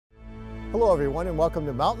Hello everyone and welcome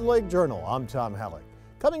to Mountain Lake Journal. I'm Tom Hellick.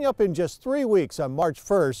 Coming up in just 3 weeks on March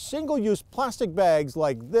 1st, single-use plastic bags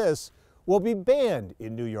like this will be banned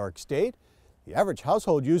in New York State. The average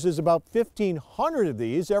household uses about 1,500 of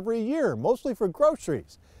these every year, mostly for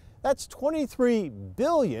groceries. That's 23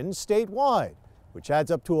 billion statewide, which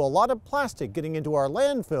adds up to a lot of plastic getting into our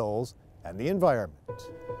landfills and the environment.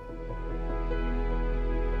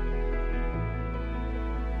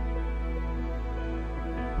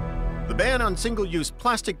 The ban on single-use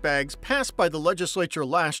plastic bags passed by the legislature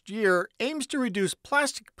last year aims to reduce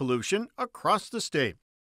plastic pollution across the state.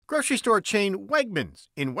 Grocery store chain Wegmans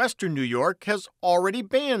in western New York has already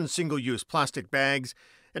banned single-use plastic bags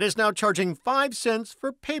and is now charging 5 cents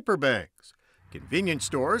for paper bags. Convenience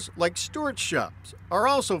stores like Stewart's Shops are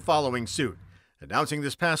also following suit, announcing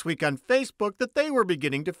this past week on Facebook that they were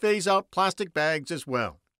beginning to phase out plastic bags as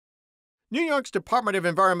well. New York's Department of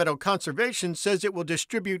Environmental Conservation says it will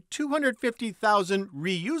distribute 250,000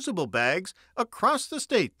 reusable bags across the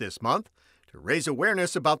state this month to raise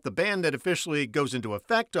awareness about the ban that officially goes into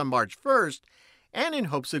effect on March 1st, and in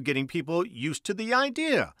hopes of getting people used to the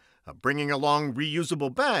idea of bringing along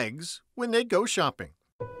reusable bags when they go shopping.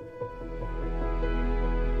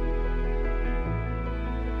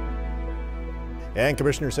 And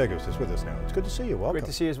Commissioner Seggos is with us now. It's good to see you. Welcome. Great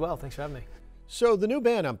to see you as well. Thanks for having me. So the new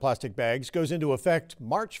ban on plastic bags goes into effect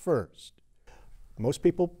March 1st. Most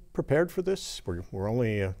people prepared for this? We're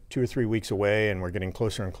only 2 or 3 weeks away and we're getting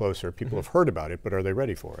closer and closer. People have heard about it, but are they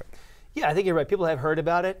ready for it? Yeah, I think you're right. People have heard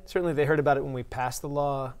about it. Certainly they heard about it when we passed the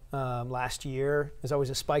law last year. There's always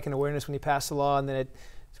a spike in awareness when you pass the law, and then it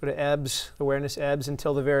sort of ebbs, awareness ebbs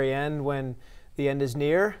until the very end when the end is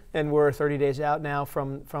near, and we're 30 days out now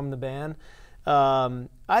from the ban.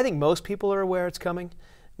 I think most people are aware it's coming.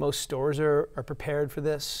 Most stores are prepared for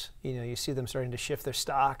this. You know, you see them starting to shift their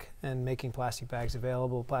stock and making plastic bags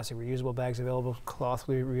available, plastic reusable bags available, cloth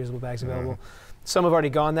reusable bags available. Some have already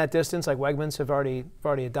gone that distance, like Wegmans have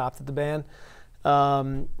already adopted the ban.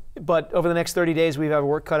 But over the next 30 days, we have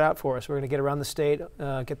work cut out for us. We're going to get around the state,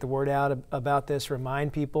 get the word out about this,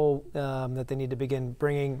 remind people that they need to begin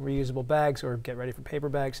bringing reusable bags or get ready for paper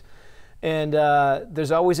bags. And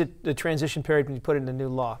there's always a transition period when you put it in a new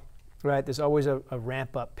law. Right, there's always a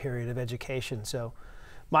ramp-up period of education. So,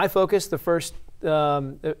 my focus the first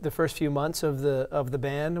few months of the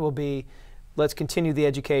ban will be, let's continue the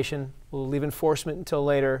education. We'll leave enforcement until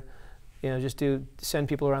later. You know, just send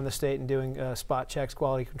people around the state and doing spot checks,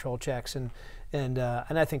 quality control checks, and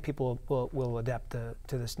I think people will adapt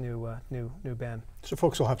to this new ban. So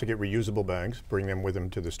folks will have to get reusable bags, bring them with them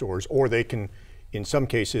to the stores, or they can, in some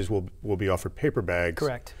cases, will be offered paper bags.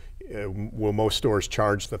 Correct. Will most stores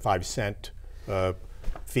charge the 5 cent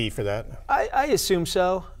fee for that? I assume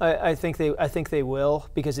so. I think they will,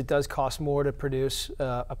 because it does cost more to produce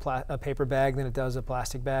a paper bag than it does a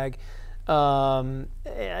plastic bag.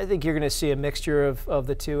 I think you're going to see a mixture of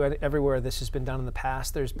the two. Everywhere this has been done in the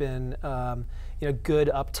past, there's been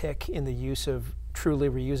good uptick in the use of truly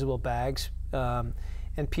reusable bags.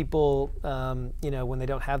 And people, when they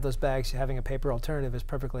don't have those bags, having a paper alternative is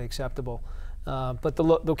perfectly acceptable. But the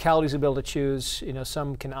localities will be able to choose. You know,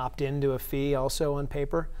 some can opt into a fee also on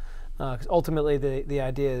paper. Because ultimately, the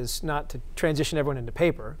idea is not to transition everyone into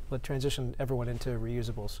paper, but transition everyone into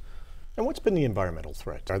reusables. And what's been the environmental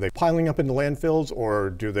threat? Are they piling up into landfills, or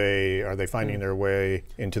are they finding their way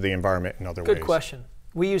into the environment in other ways? Good question.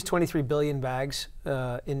 We use 23 billion bags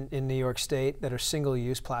in New York State that are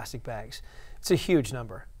single-use plastic bags. It's a huge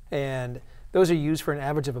number, and those are used for an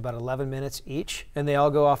average of about 11 minutes each, and they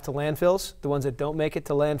all go off to landfills. The ones that don't make it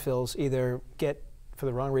to landfills either get, for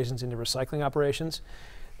the wrong reasons, into recycling operations.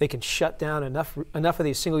 They can shut down, enough of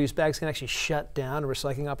these single-use bags can actually shut down a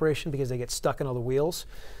recycling operation because they get stuck in all the wheels,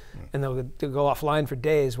 and they'll go offline for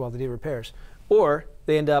days while they do repairs. Or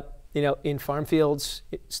they end up, in farm fields,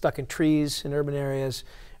 stuck in trees in urban areas,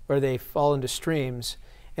 or they fall into streams.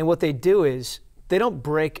 And what they do is, they don't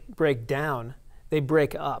break down, they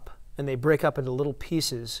break up. And they break up into little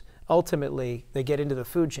pieces. Ultimately, they get into the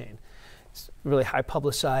food chain. It's really highly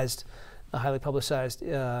publicized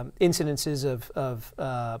incidences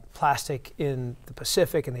of plastic in the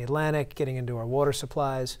Pacific and the Atlantic getting into our water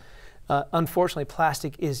supplies. Unfortunately,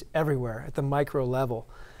 plastic is everywhere at the micro level.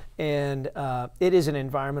 And it is an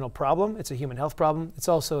environmental problem. It's a human health problem. It's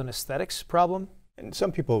also an aesthetics problem. And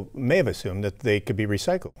some people may have assumed that they could be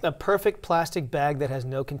recycled. A perfect plastic bag that has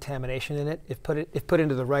no contamination in it, if put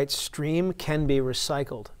into the right stream, can be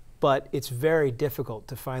recycled. But it's very difficult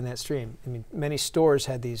to find that stream. I mean, many stores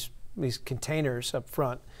had these containers up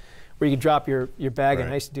front where you could drop your bag,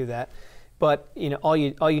 and I used to do that. But all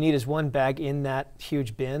you need is one bag in that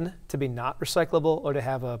huge bin to be not recyclable, or to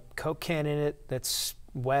have a Coke can in it that's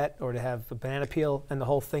wet, or to have a banana peel, and the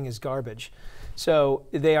whole thing is garbage. So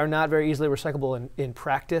they are not very easily recyclable in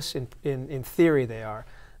practice. In theory, they are.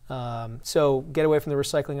 So get away from the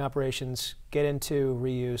recycling operations, get into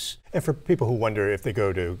reuse. And for people who wonder if they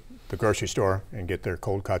go to the grocery store and get their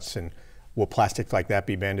cold cuts, and will plastics like that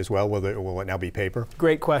be banned as well? Will it now be paper?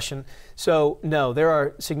 Great question. So no, there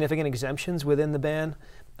are significant exemptions within the ban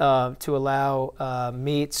to allow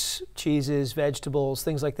meats, cheeses, vegetables,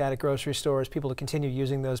 things like that at grocery stores, people to continue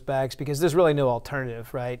using those bags, because there's really no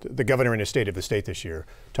alternative, right? The governor in his State of the State this year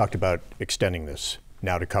talked about extending this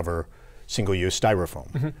now to cover single-use styrofoam.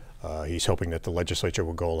 Mm-hmm. He's hoping that the legislature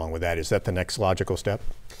will go along with that. Is that the next logical step?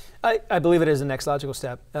 I believe it is the next logical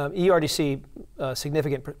step. You already see a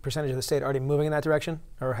significant percentage of the state already moving in that direction,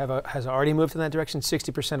 or has already moved in that direction.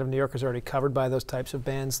 60% of New York is already covered by those types of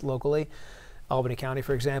bans locally. Albany County,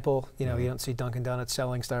 for example, you don't see Dunkin' Donuts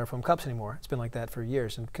selling styrofoam cups anymore. It's been like that for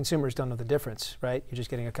years, and consumers don't know the difference, right? You're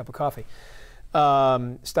just getting a cup of coffee.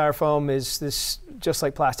 Styrofoam is this, just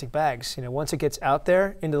like plastic bags. Once it gets out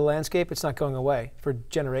there into the landscape, it's not going away for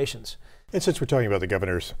generations. And since we're talking about the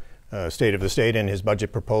governor's State of the State and his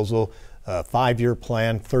budget proposal, 5-year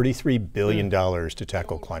plan, $33 billion to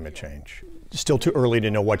tackle climate change. Still too early to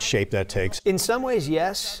know what shape that takes. In some ways,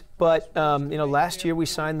 yes, but last year we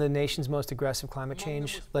signed the nation's most aggressive climate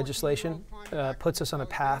change legislation. Puts us on a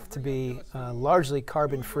path to be largely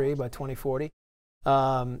carbon-free by 2040.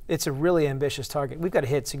 It's a really ambitious target. We've got to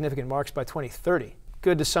hit significant marks by 2030.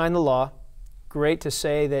 Good to sign the law. Great to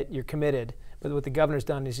say that you're committed. But what the governor's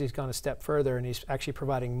done is he's gone a step further, and he's actually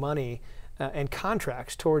providing money and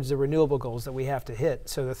contracts towards the renewable goals that we have to hit.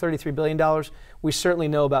 So the $33 billion, we certainly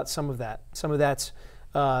know about some of that. Some of that's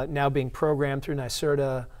now being programmed through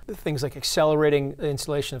NYSERDA. Things like accelerating the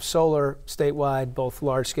installation of solar statewide, both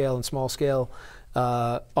large scale and small scale,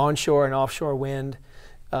 onshore and offshore wind,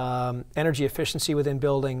 energy efficiency within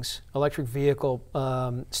buildings, electric vehicle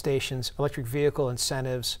stations, electric vehicle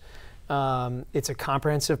incentives. It's a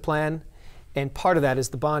comprehensive plan. And part of that is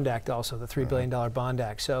the Bond Act also, the $3 billion Bond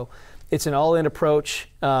Act. So it's an all-in approach.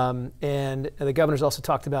 And the governor's also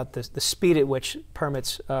talked about the speed at which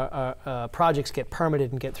projects get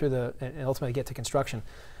permitted and get through and ultimately get to construction.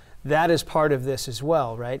 That is part of this as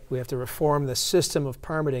well, right? We have to reform the system of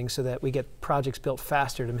permitting so that we get projects built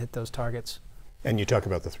faster to hit those targets. And you talk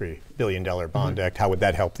about the $3 billion Bond Act. How would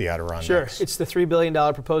that help the Adirondacks? Sure. It's the $3 billion,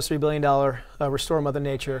 proposed $3 billion Restore Mother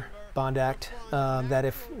Nature Bond Act that,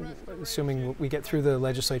 if, assuming we get through the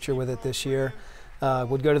legislature with it this year,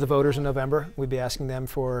 would go to the voters in November. We'd be asking them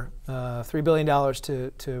for $3 billion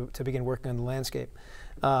to begin working on the landscape.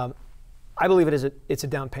 I believe it's a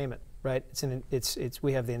down payment, right?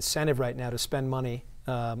 We have the incentive right now to spend money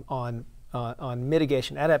on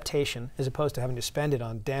mitigation, adaptation, as opposed to having to spend it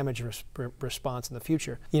on damage response in the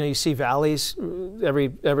future. You see valleys.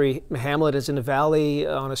 Every hamlet is in a valley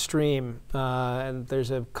on a stream, and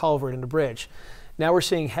there's a culvert and a bridge. Now we're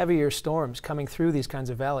seeing heavier storms coming through these kinds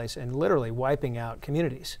of valleys and literally wiping out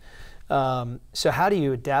communities. So how do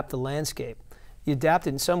you adapt the landscape? You adapt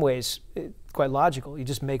it in some ways, quite logical. You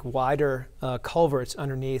just make wider culverts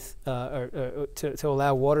underneath to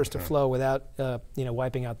allow waters to flow without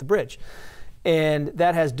wiping out the bridge. And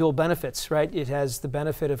that has dual benefits, right? It has the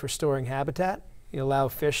benefit of restoring habitat. You allow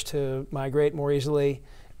fish to migrate more easily,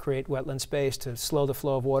 create wetland space to slow the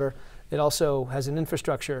flow of water. It also has an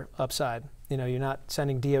infrastructure upside. You're not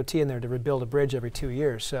sending DOT in there to rebuild a bridge every 2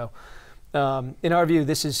 years. So in our view,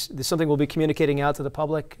 this is something we'll be communicating out to the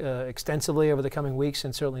public extensively over the coming weeks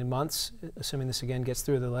and certainly months, assuming this again gets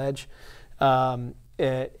through the ledge.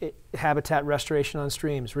 Habitat restoration on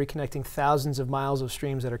streams, reconnecting thousands of miles of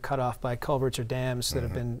streams that are cut off by culverts or dams that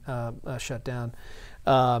have been shut down.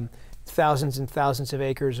 Thousands and thousands of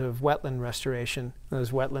acres of wetland restoration. Those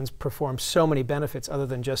wetlands perform so many benefits other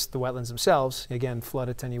than just the wetlands themselves. Again, flood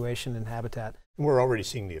attenuation and habitat. We're already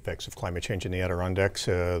seeing the effects of climate change in the Adirondacks.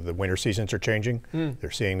 The winter seasons are changing. They're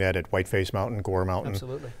seeing that at Whiteface Mountain, Gore Mountain.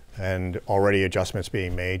 Absolutely. And already adjustments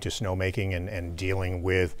being made to snowmaking and dealing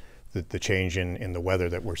with the change in the weather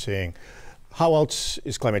that we're seeing. How else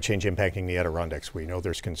is climate change impacting the Adirondacks? We know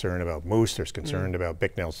there's concern about moose, there's concern about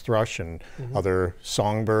Bicknell's thrush and other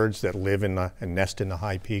songbirds that live and nest in the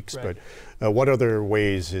high peaks. Right. But what other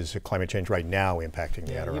ways is climate change right now impacting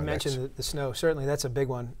the Adirondacks? You mentioned the snow. Certainly that's a big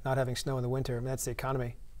one, not having snow in the winter. I mean, that's the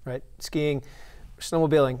economy, right? Skiing,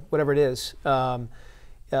 snowmobiling, whatever it is. My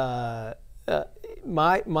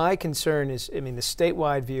concern is, the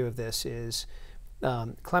statewide view of this is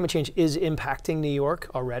climate change is impacting New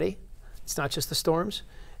York already. It's not just the storms.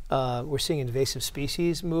 We're seeing invasive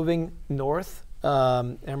species moving north.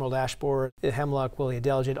 Emerald ash borer, hemlock, woolly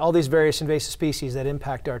adelgid, all these various invasive species that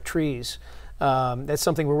impact our trees. That's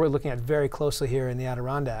something we're looking at very closely here in the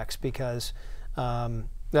Adirondacks, because the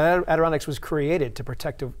Adirondacks was created to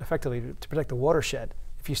protect, effectively to protect the watershed.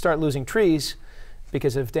 If you start losing trees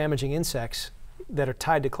because of damaging insects that are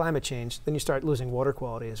tied to climate change, then you start losing water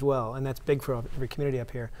quality as well, and that's big for every community up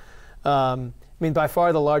here. I mean, by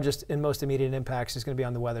far the largest and most immediate impacts is going to be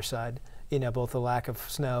on the weather side. You know, both the lack of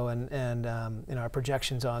snow and you know, our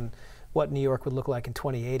projections on what New York would look like in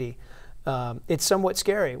 2080. It's somewhat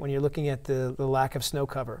scary when you're looking at the lack of snow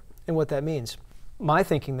cover and what that means. My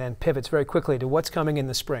thinking then pivots very quickly to what's coming in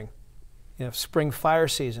the spring. You know, spring fire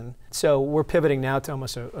season. So we're pivoting now to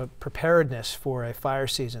almost a preparedness for a fire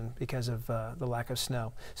season because of the lack of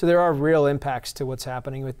snow. So there are real impacts to what's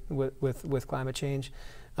happening with climate change.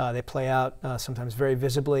 They play out sometimes very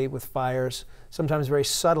visibly with fires, sometimes very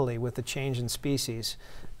subtly with the change in species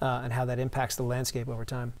and how that impacts the landscape over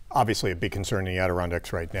time. Obviously, a big concern in the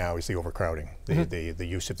Adirondacks right now is the overcrowding. The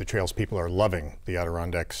use of the trails. People are loving the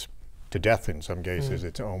Adirondacks to death in some cases.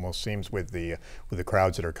 It almost seems with the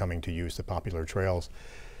crowds that are coming to use the popular trails.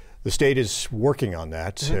 The state is working on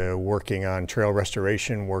that, working on trail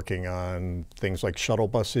restoration, working on things like shuttle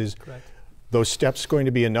buses. Correct. Those steps going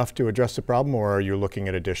to be enough to address the problem, or are you looking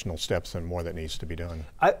at additional steps and more that needs to be done?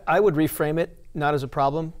 I would reframe it not as a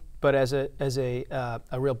problem, but as a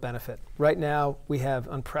real benefit. Right now, we have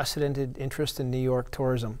unprecedented interest in New York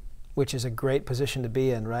tourism, which is a great position to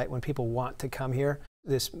be in, right? When people want to come here,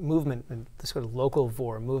 this movement, and this sort of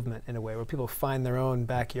localvore movement in a way, where people find their own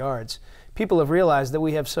backyards. People have realized that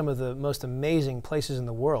we have some of the most amazing places in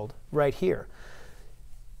the world right here.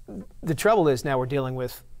 The trouble is now we're dealing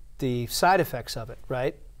with the side effects of it,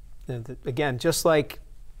 right? Again, just like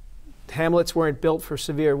hamlets weren't built for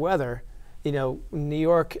severe weather, you know, New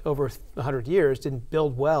York over 100 years didn't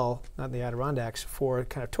build well, not the Adirondacks, for a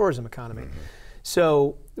kind of tourism economy.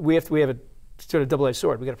 So we have a sort of double-edged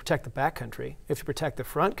sword. We got to protect the backcountry. We have to protect the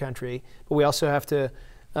front country, but we also have to,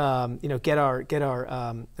 you know, get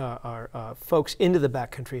our folks into the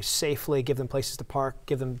backcountry safely, give them places to park,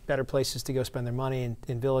 give them better places to go spend their money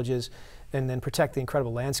in villages, and then protect the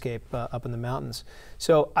incredible landscape up in the mountains.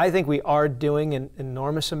 So I think we are doing an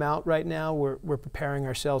enormous amount right now. We're preparing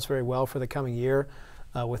ourselves very well for the coming year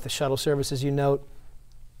with the shuttle service, as you note.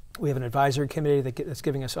 We have an advisory committee that's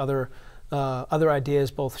giving us other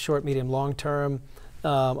ideas, both short, medium, long term,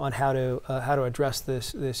 on how to address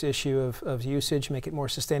this issue of usage, make it more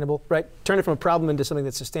sustainable. Right, turn it from a problem into something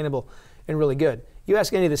that's sustainable and really good. You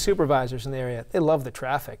ask any of the supervisors in the area, they love the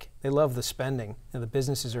traffic, they love the spending, and the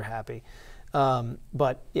businesses are happy.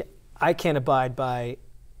 But yeah, I can't abide by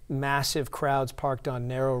massive crowds parked on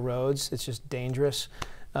narrow roads. It's just dangerous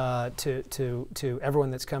to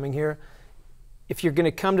everyone that's coming here. If you're going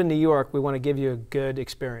to come to New York, we want to give you a good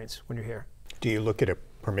experience when you're here. Do you look at a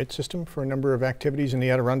permit system for a number of activities in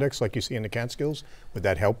the Adirondacks like you see in the Catskills? Would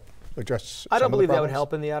that help address I don't some believe of the that would problems?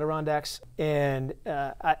 help in the Adirondacks, and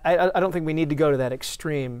I don't think we need to go to that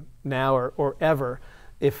extreme now or ever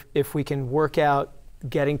if we can work out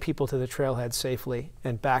getting people to the trailhead safely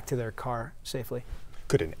and back to their car safely.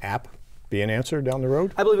 Could an app be an answer down the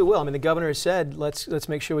road? I believe it will. I mean, the governor has said, let's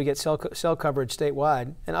make sure we get cell coverage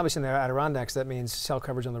statewide, and obviously in the Adirondacks that means cell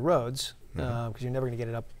coverage on the roads, because you're never going to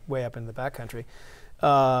get it way up in the backcountry.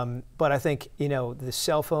 But I think, you know, the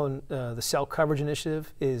cell coverage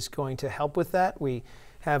initiative is going to help with that. We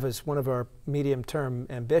have as one of our medium-term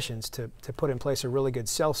ambitions to put in place a really good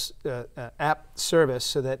app service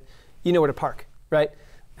so that you know where to park, right?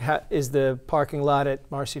 Is the parking lot at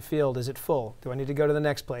Marcy Field, is it full? Do I need to go to the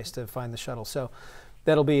next place to find the shuttle? So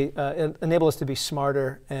that'll be enable us to be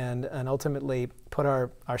smarter and ultimately put our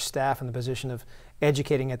staff in the position of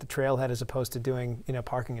educating at the trailhead as opposed to doing, you know,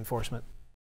 parking enforcement.